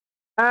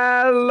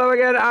Hello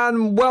again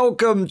and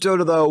welcome to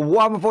another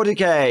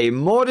 140k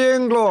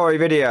Mordian Glory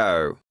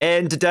video.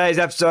 In today's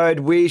episode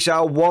we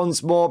shall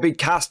once more be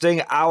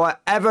casting our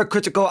ever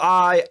critical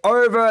eye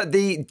over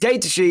the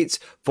datasheets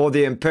for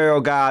the Imperial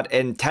Guard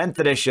in 10th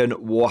edition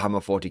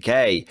Warhammer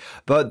 40k.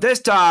 But this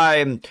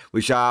time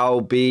we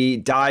shall be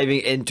diving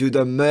into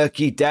the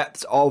murky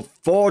depths of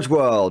Forge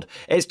World.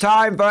 It's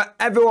time for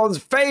everyone's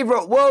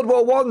favourite World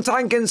War I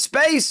tank in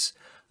space,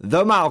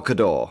 the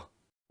Malcador.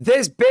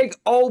 This big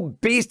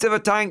old beast of a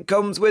tank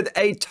comes with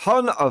a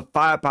ton of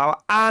firepower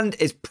and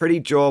is pretty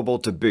durable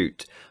to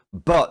boot.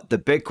 But the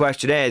big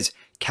question is,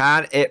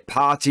 can it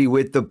party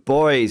with the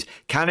boys?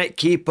 Can it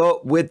keep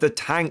up with the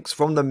tanks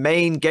from the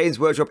main Games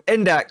Workshop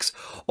Index?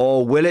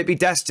 Or will it be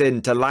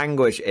destined to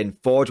languish in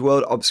Forge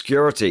World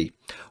obscurity?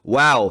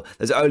 Well,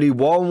 there's only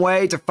one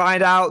way to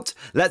find out.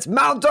 Let's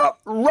mount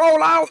up,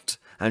 roll out,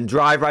 and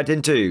drive right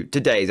into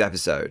today's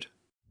episode.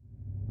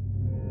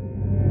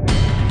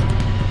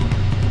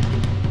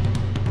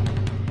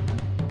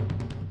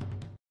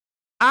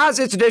 As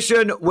is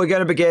tradition, we're going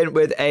to begin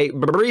with a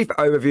brief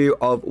overview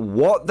of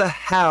what the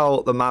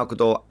hell the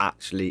Malcador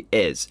actually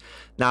is.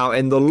 Now,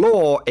 in the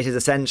lore, it is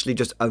essentially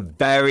just a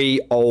very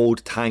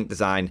old tank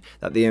design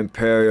that the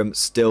Imperium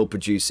still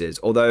produces,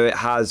 although it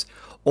has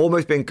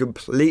almost been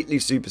completely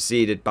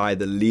superseded by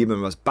the Leman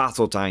Russ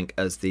battle tank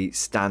as the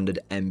standard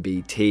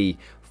MBT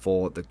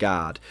for the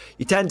Guard.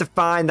 You tend to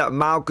find that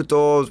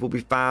Malcadors will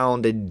be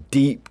found in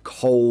deep,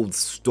 cold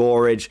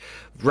storage.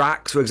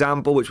 Racks, for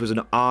example, which was an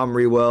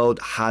armory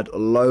world, had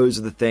loads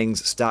of the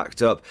things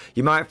stacked up.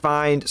 You might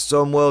find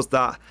some worlds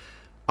that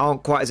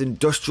aren't quite as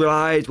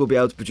industrialized will be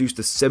able to produce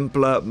the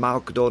simpler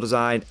Malcador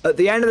design. At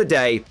the end of the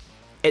day,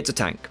 it's a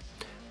tank,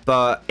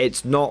 but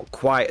it's not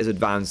quite as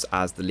advanced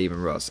as the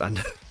Leman Russ.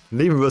 And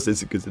Leman Russ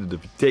isn't considered a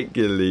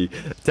particularly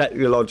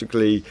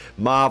technologically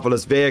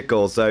marvelous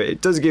vehicle, so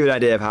it does give you an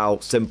idea of how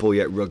simple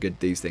yet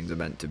rugged these things are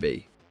meant to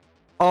be.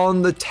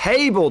 On the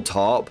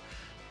tabletop,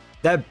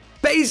 they're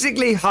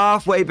basically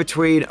halfway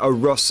between a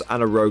Russ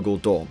and a Rogel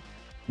Dawn,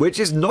 which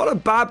is not a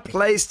bad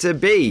place to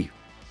be,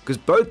 because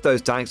both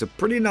those tanks are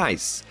pretty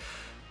nice.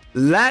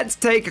 Let's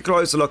take a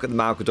closer look at the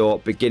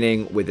Malcador,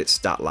 beginning with its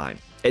stat line.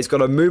 It's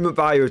got a movement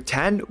value of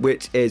 10,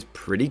 which is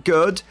pretty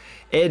good.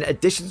 In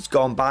editions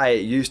gone by,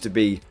 it used to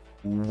be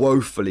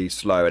woefully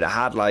slow, and it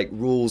had like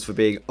rules for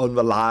being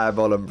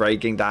unreliable and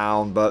breaking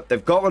down, but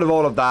they've got rid of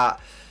all of that.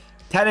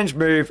 10-inch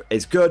move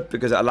is good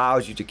because it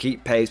allows you to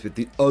keep pace with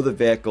the other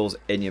vehicles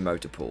in your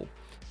motor pool.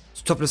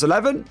 It's toughness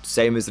 11,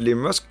 same as the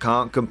Leman Russ,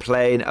 can't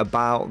complain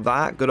about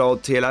that. Good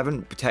old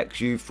T11 protects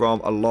you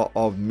from a lot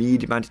of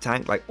medium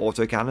anti-tank like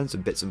autocannons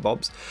and bits and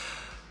bobs.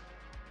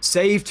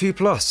 Save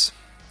 2+,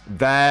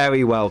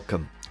 very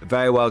welcome.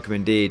 Very welcome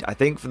indeed. I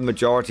think for the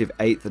majority of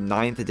 8th and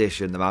 9th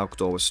edition, the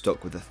Malcador was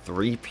stuck with a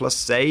 3+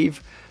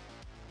 save,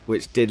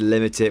 which did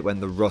limit it when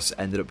the Russ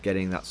ended up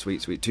getting that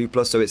sweet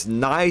 2+. So it's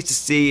nice to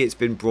see it's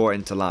been brought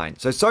into line.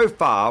 So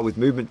far, with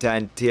movement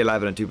 10,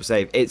 T11 and 2+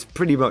 save, it's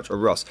pretty much a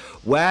Russ.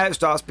 Where it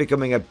starts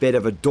becoming a bit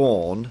of a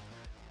Dawn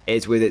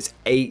is with its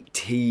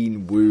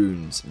 18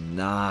 wounds.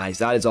 Nice.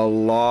 That is a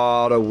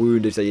lot of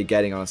woundage that you're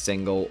getting on a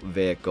single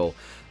vehicle.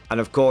 And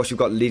of course, you've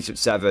got leadership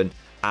 7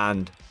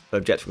 and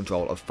objective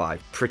control of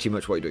 5. Pretty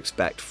much what you'd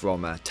expect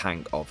from a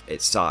tank of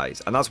its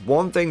size. And that's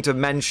one thing to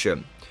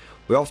mention.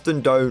 We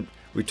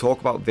talk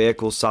about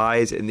vehicle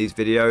size in these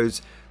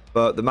videos,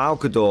 but the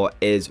Malcador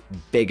is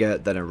bigger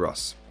than a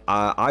Russ.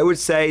 I would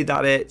say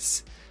that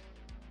it's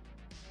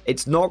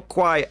not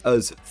quite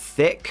as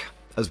thick,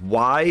 as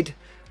wide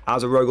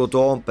as a Rogel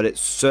Dawn, but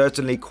it's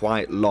certainly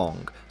quite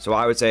long. So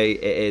I would say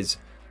it is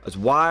as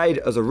wide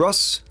as a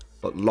Russ,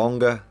 but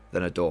longer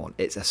than a Dawn.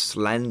 It's a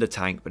slender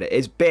tank, but it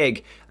is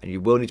big, and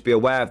you will need to be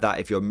aware of that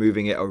if you're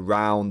moving it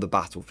around the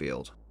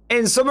battlefield.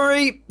 In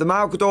summary, the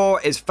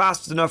Malcador is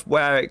fast enough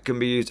where it can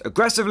be used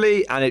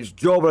aggressively, and it's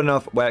durable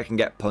enough where it can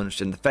get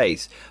punched in the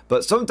face.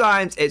 But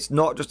sometimes it's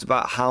not just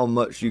about how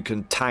much you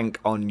can tank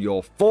on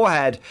your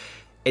forehead,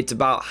 it's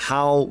about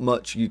how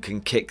much you can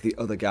kick the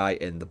other guy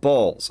in the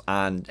balls.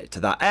 And to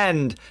that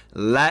end,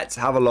 let's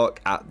have a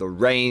look at the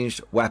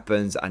ranged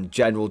weapons and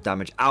general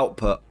damage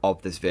output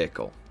of this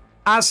vehicle.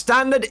 As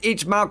standard,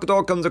 each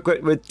Malcador comes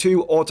equipped with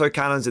 2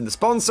 autocannons in the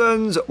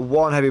sponsons,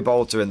 1 heavy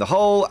bolter in the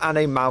hull, and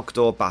a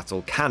Malcador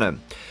battle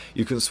cannon.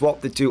 You can swap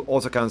the 2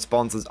 autocannon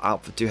sponsons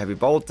out for 2 heavy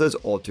bolters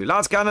or 2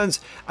 las cannons,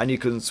 and you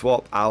can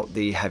swap out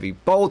the heavy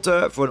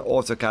bolter for an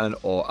autocannon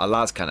or a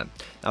las cannon.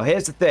 Now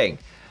here's the thing,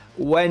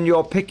 when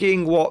you're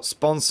picking what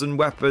sponson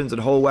weapons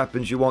and hull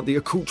weapons you want, the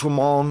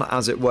accoutrement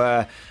as it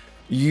were,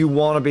 you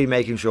want to be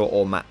making sure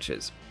all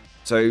matches.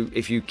 So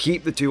if you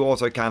keep the 2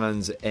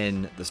 autocannons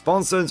in the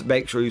sponsons,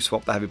 make sure you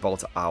swap the heavy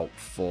bolter out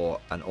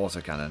for an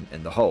autocannon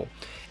in the hull.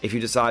 If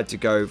you decide to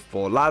go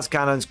for las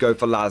cannons, go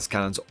for las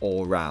cannons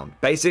all round.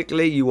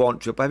 Basically, you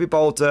want triple heavy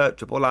bolter,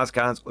 triple las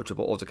cannons, or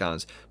triple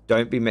autocannons.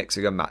 Don't be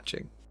mixing and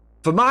matching.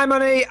 For my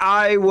money,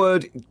 I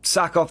would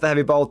sack off the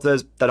heavy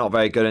bolters. They're not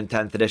very good in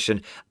 10th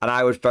edition. And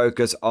I would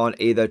focus on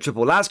either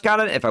triple las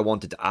cannon if I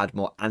wanted to add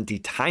more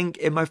anti-tank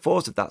in my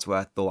force, if that's where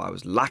I thought I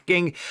was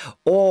lacking.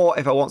 Or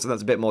if I want something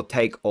that's a bit more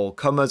take all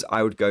comers,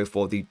 I would go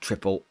for the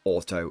triple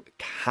auto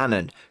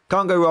cannon.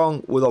 Can't go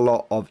wrong with a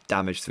lot of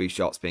damage 3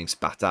 shots being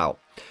spat out.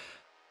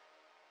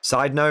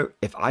 Side note,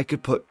 if I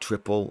could put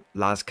triple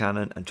las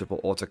cannon and triple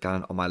auto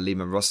cannon on my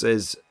Lehman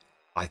Russes,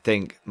 I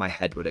think my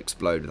head would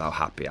explode with how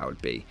happy I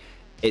would be.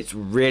 It's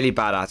really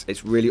badass.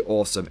 It's really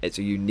awesome. It's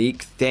a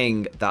unique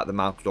thing that the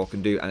Malcador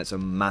can do, and it's a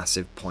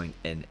massive point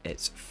in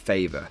its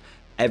favor.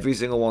 Every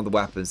single one of the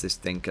weapons this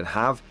thing can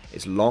have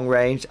is long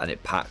range, and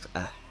it packs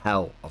a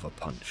hell of a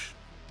punch.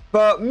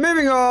 But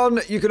moving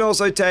on, you can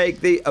also take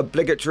the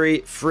obligatory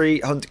free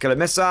hunter killer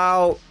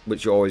missile,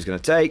 which you're always going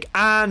to take,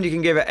 and you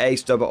can give it a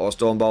stubber or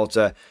storm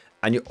bolter,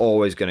 and you're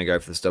always going to go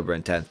for the stubber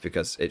in 10th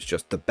because it's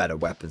just the better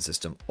weapon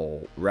system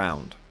all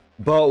round.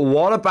 But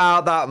what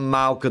about that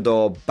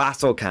Malcador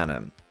battle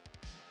cannon?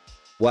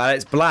 Well,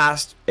 it's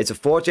blast, it's a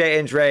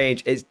 48-inch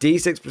range, it's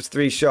D6 plus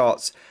 3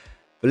 shots,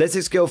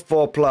 ballistic skill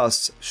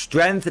 4+,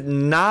 strength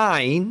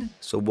 9,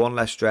 so 1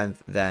 less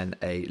strength than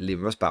a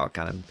Lehman Russ battle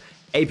cannon,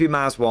 AP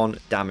 -1,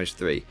 damage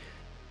 3.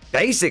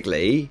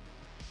 Basically,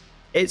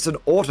 it's an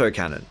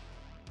autocannon,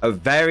 a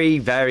very,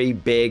 very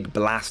big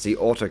blasty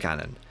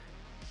autocannon.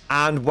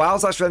 And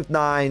whilst that strength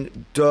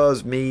 9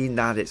 does mean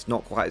that it's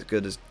not quite as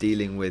good as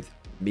dealing with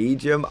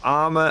medium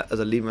armor as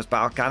a Lehman Russ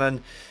battle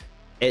cannon,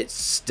 it's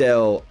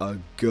still a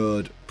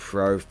good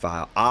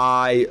profile.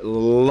 I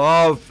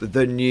love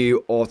the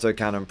new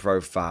autocannon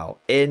profile.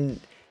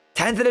 In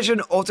 10th edition,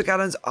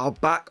 autocannons are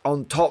back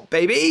on top,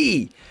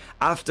 baby.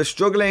 After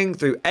struggling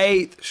through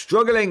 8th,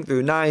 struggling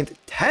through 9th,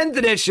 10th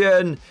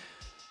edition,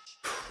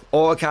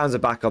 autocannons are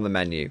back on the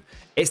menu.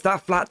 It's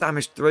that flat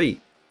damage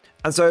 3.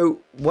 And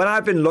so when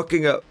I've been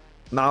looking at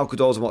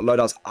Malcadors and what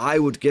loadouts I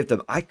would give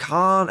them, I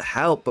can't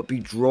help but be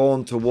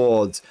drawn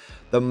towards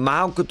the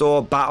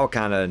Malcador battle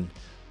cannon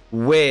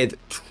with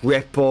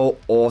triple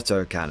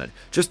autocannon.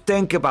 Just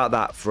think about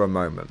that for a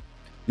moment.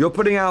 You're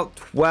putting out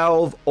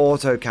 12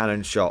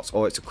 autocannon shots,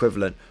 or its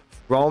equivalent,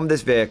 from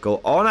this vehicle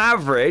on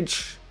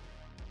average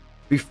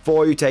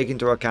before you take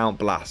into account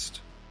blast.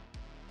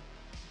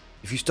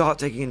 If you start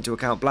taking into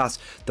account blast,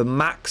 the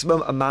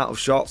maximum amount of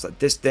shots that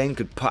this thing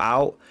could put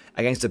out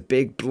against a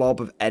big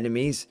blob of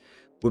enemies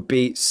would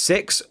be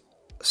 6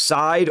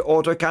 side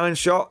autocannon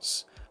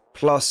shots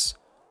plus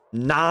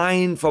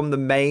 9 from the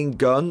main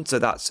gun. So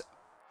that's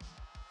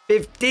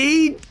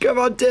 15. Come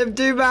on, Tim,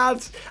 do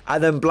maths.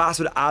 And then blast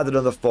would add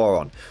another 4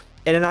 on.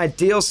 In an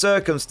ideal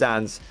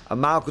circumstance, a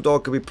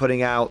Malcador could be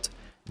putting out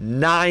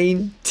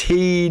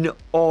 19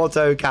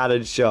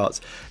 autocannon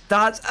shots.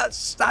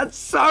 That's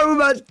so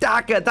much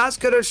dagger. That's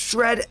going to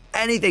shred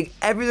anything.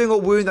 Every single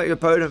wound that your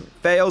opponent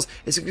fails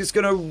is just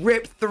going to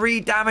rip 3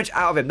 damage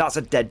out of him. That's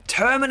a dead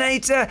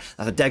Terminator.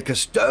 That's a dead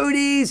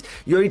Custodes.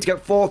 You need to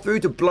get 4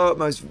 through to blow up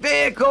most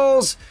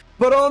vehicles.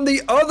 But on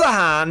the other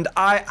hand,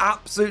 I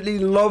absolutely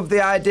love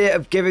the idea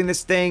of giving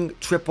this thing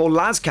triple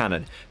las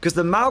cannon, because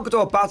the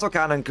Malcador battle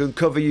cannon can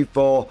cover you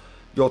for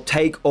your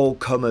take all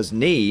comers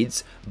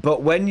needs,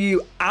 but when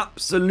you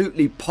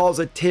absolutely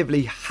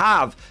positively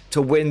have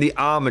to win the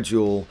armor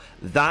duel,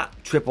 that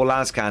triple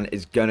las cannon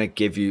is gonna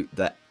give you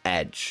the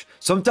edge.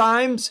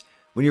 Sometimes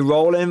when you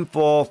roll in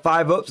for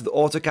 5-ups with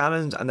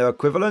autocannons and their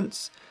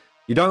equivalents,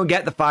 you don't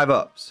get the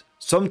 5-ups.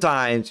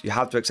 Sometimes you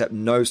have to accept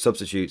no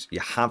substitutes.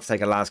 You have to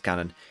take a las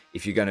cannon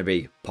if you're going to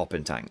be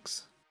popping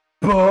tanks.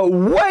 But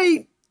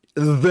wait,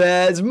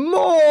 there's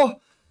more!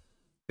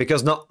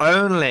 Because not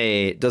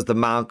only does the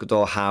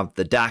Malcador have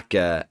the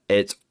dagger,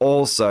 it's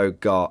also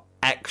got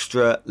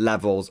extra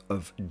levels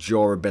of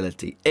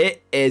durability.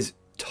 It is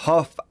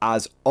tough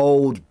as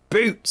old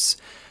boots,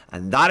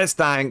 and that is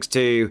thanks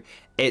to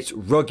its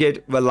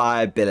rugged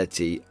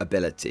reliability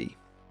ability.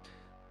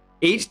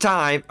 Each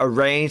time a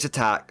ranged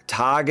attack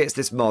targets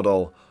this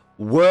model,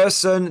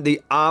 worsen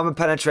the armor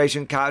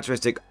penetration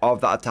characteristic of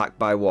that attack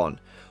by 1.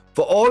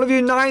 For all of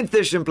you 9th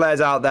edition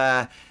players out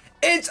there,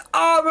 it's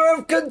Armor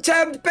of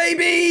Contempt,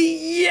 baby!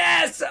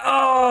 Yes!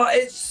 Oh,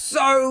 it's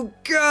so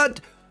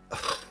good!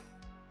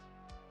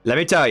 Let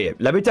me tell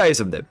you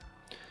something.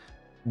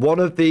 One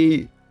of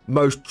the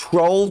most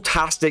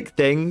troll-tastic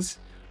things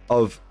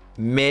of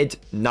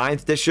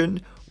mid-9th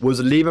edition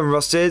was Lehman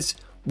Russes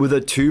with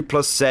a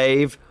 2+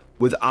 save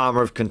with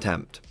Armor of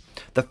Contempt.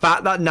 The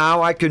fact that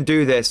now I can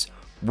do this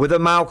with a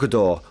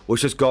Malcador,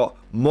 which has got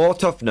more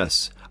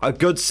toughness, a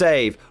good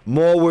save,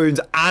 more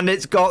wounds, and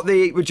it's got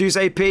the reduced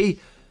AP,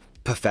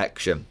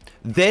 perfection.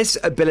 This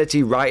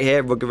ability right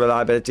here, rugged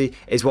reliability,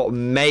 is what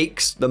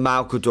makes the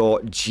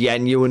Malcador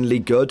genuinely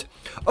good.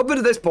 Up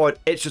until this point,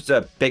 it's just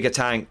a bigger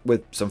tank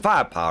with some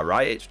firepower,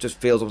 right? It just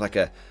feels like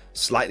a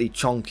slightly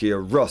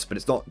chunkier Russ, but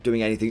it's not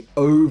doing anything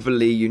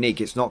overly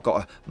unique. It's not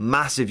got a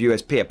massive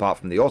USP apart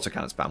from the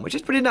autocannon spam, which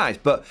is pretty nice,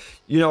 but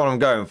you know what I'm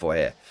going for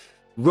here.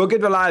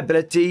 Rugged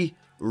reliability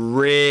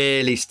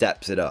really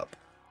steps it up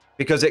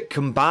because it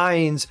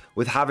combines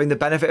with having the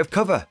benefit of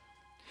cover.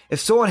 If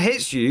someone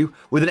hits you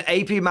with an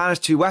AP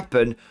 -2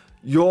 weapon,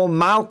 your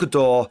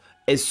Malcador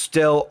is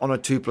still on a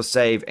 2+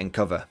 save in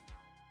cover.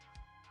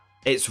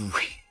 It's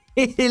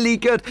really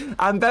good.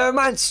 And bear in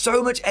mind,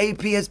 so much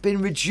AP has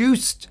been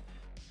reduced.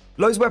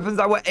 Loads of weapons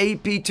that were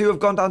AP2 have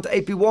gone down to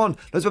AP1.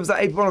 Loads of weapons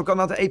that AP1 have gone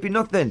down to AP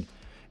nothing.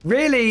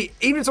 Really,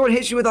 even if someone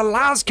hits you with a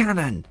las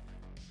cannon.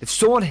 If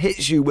someone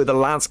hits you with a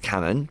las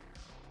cannon,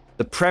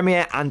 the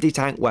premier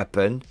anti-tank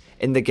weapon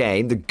in the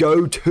game, the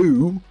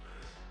go-to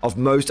of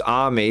most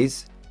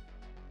armies,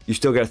 you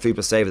still get a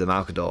 3+ save with the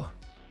Malcador.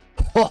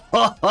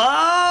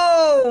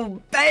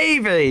 Oh,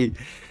 baby!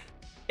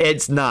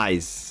 It's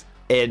nice.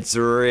 It's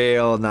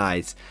real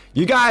nice.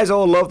 You guys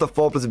all love the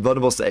 4+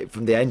 invulnerable state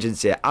from the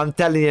engines here. I'm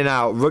telling you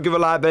now, rugged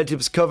reliability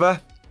plus cover,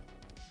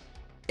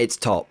 it's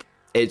top.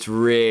 It's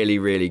really,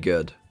 really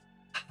good.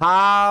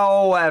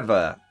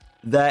 However,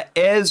 there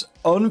is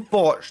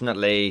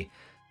unfortunately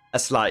a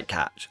slight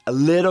catch, a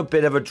little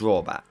bit of a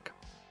drawback,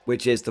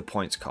 which is the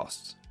points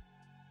costs.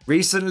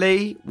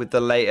 Recently, with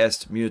the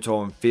latest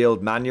Munitorum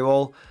Field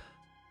Manual,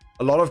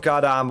 a lot of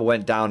guard armor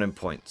went down in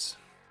points.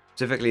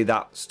 Specifically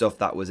that stuff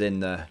that was in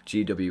the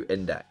GW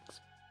index.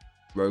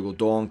 Rogal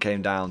Dawn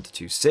came down to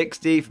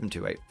 260 from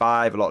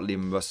 285. A lot of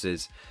Lehman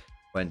Russes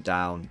went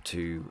down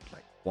to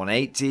like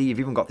 180. You've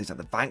even got things like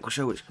the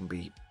Vanquisher, which can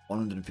be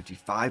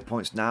 155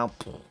 points now.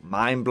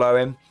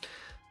 Mind-blowing.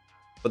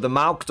 But the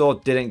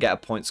Malcador didn't get a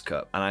points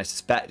cut, and I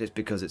suspect it's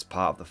because it's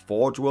part of the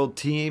Forge World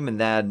team, and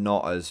they're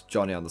not as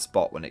Johnny on the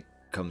spot when it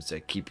comes to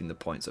keeping the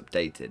points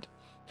updated.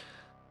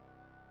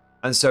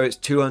 And so it's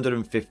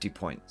 250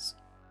 points.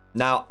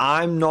 Now,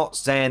 I'm not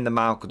saying the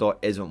Malcador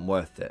isn't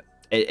worth it.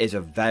 It is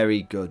a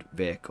very good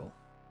vehicle.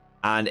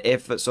 And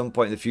if at some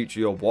point in the future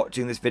you're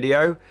watching this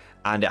video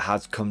and it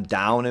has come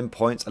down in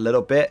points a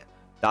little bit,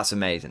 that's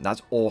amazing.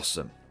 That's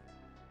awesome.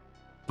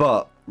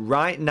 But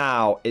right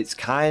now, it's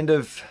kind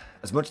of,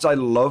 as much as I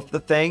love the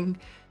thing,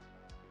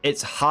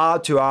 it's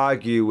hard to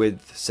argue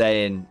with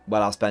saying,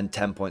 well, I'll spend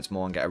 10 points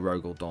more and get a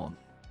Rogal Dawn.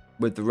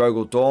 With the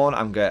Rogal Dawn,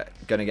 I'm going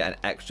to get an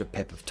extra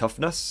pip of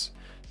toughness.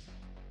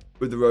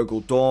 With the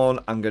Rogal Dawn,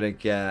 I'm going to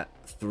get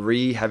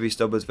 3 heavy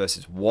stubbers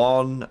versus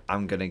 1.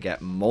 I'm going to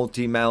get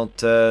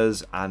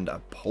multi-melters and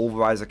a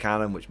pulverizer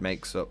cannon, which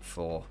makes up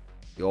for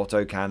the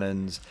auto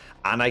cannons.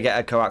 And I get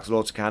a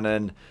coaxial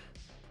autocannon.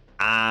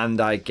 And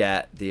I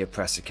get the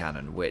oppressor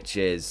cannon, which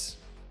is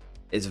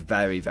a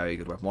very, very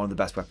good weapon. One of the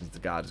best weapons the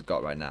guard has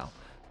got right now.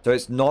 So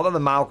it's not that the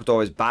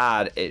Malcador is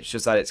bad. It's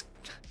just that it's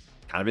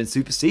kind of been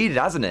superseded,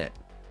 hasn't it?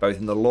 Both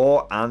in the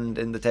lore and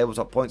in the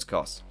tabletop points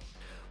costs.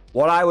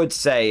 What I would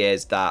say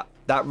is that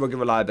rugged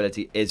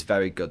reliability is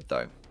very good,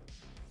 though.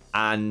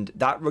 And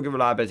that rugged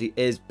reliability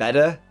is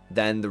better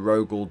than the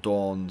Rogal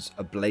Dawn's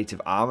ablative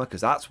armor,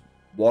 because that's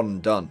one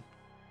and done.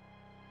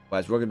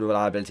 Whereas rugged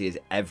reliability is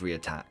every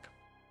attack.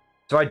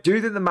 So I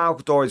do think the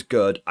Malcador is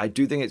good. I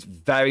do think it's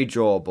very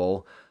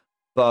durable.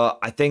 But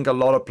I think a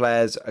lot of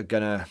players are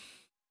gonna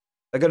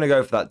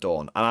go for that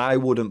Dawn, and I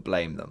wouldn't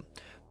blame them.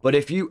 But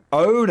if you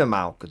own a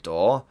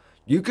Malcador,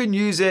 you can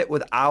use it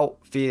without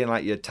feeling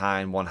like you're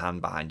tying one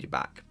hand behind your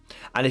back.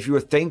 And if you were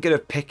thinking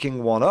of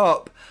picking one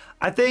up,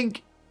 I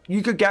think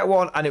you could get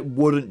one and it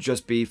wouldn't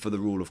just be for the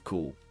rule of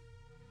cool.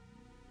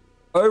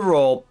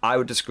 Overall, I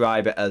would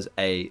describe it as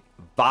a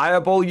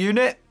viable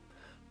unit,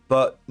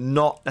 but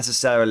not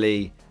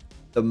necessarily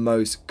the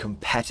most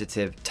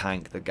competitive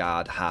tank the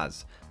guard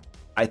has.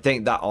 I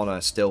think that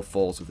honor still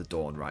falls with the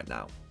Dawn right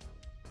now.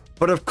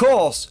 But of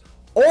course,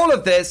 all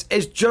of this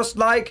is just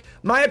like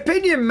my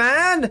opinion,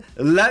 man.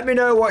 Let me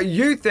know what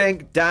you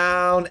think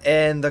down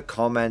in the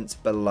comments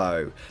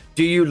below.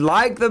 Do you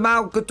like the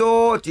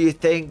Malcador? Do you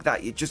think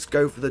that you just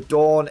go for the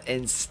Dawn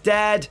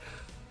instead?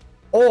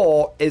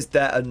 Or is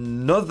there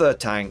another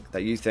tank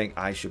that you think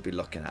I should be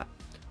looking at?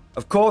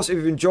 Of course, if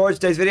you've enjoyed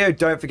today's video,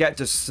 don't forget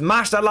to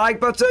smash that like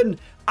button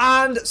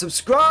and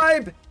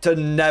subscribe to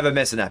never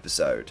miss an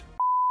episode.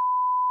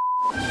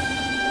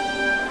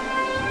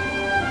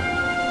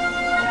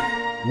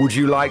 Would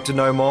you like to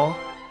know more?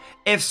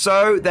 If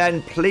so,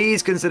 then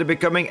please consider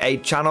becoming a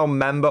channel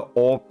member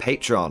or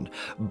patron.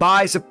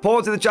 By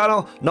supporting the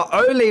channel, not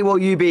only will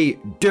you be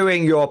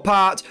doing your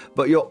part,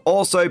 but you'll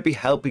also be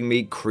helping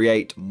me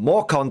create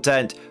more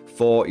content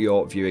for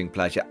your viewing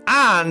pleasure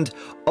and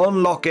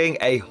unlocking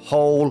a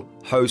whole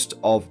host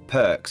of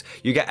perks.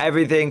 You get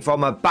everything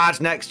from a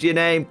badge next to your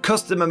name,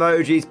 custom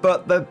emojis,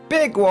 but the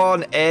big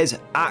one is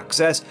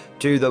access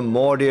to the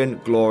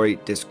Mordian Glory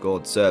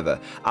Discord server,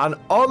 an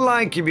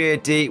online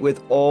community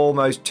with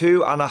almost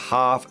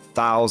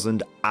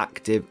 2,500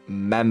 active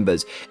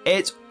members.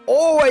 It's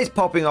always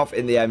popping off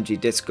in the MG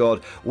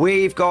Discord.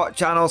 We've got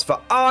channels for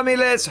army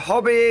lists,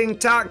 hobbying,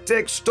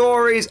 tactics,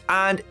 stories,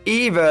 and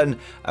even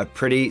a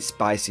pretty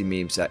spicy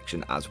meme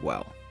section as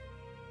well.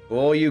 For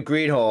all you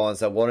greenhorns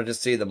that wanted to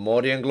see the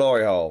Mordian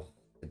glory hole,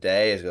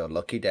 today is your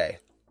lucky day.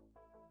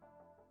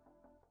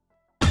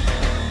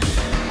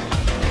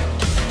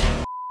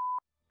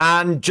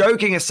 And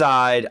joking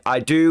aside, I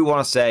do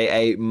want to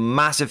say a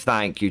massive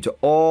thank you to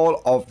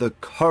all of the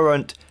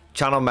current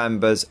channel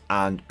members,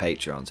 and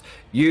Patreons.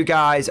 You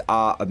guys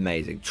are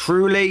amazing.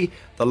 Truly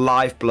the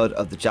lifeblood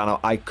of the channel.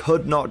 I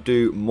could not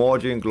do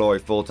Mordy and Glory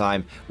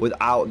full-time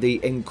without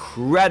the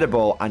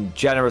incredible and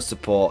generous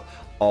support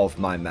of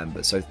my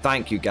members. So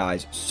thank you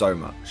guys so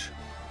much.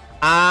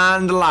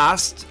 And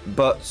last,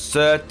 but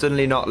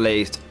certainly not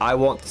least, I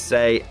want to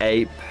say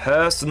a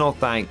personal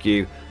thank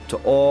you to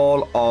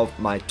all of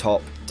my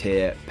top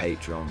tier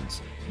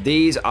patrons.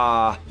 These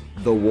are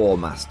the War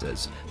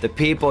Masters, the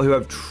people who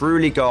have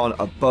truly gone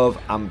above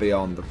and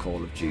beyond the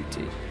Call of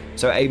Duty.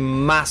 So a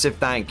massive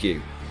thank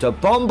you to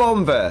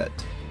Bonbonvert,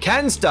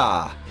 Ken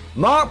Starr,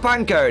 Mark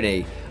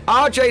Panconi,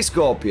 RJ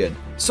Scorpion,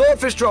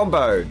 Swordfish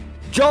Trombone,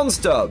 John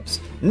Stubbs,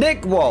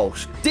 Nick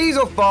Walsh,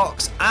 Diesel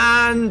Fox,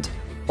 and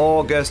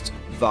August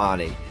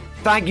Varney.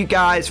 Thank you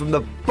guys from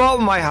the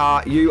bottom of my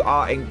heart. You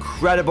are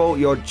incredible.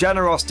 Your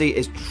generosity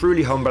is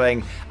truly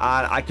humbling,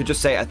 and I could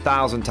just say it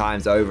 1,000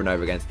 times over and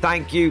over again.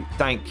 Thank you,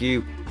 thank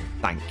you,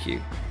 thank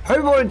you. Hope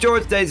you all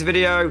enjoyed today's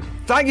video.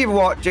 Thank you for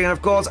watching, and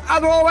of course,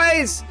 as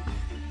always,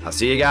 I'll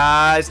see you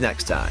guys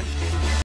next time.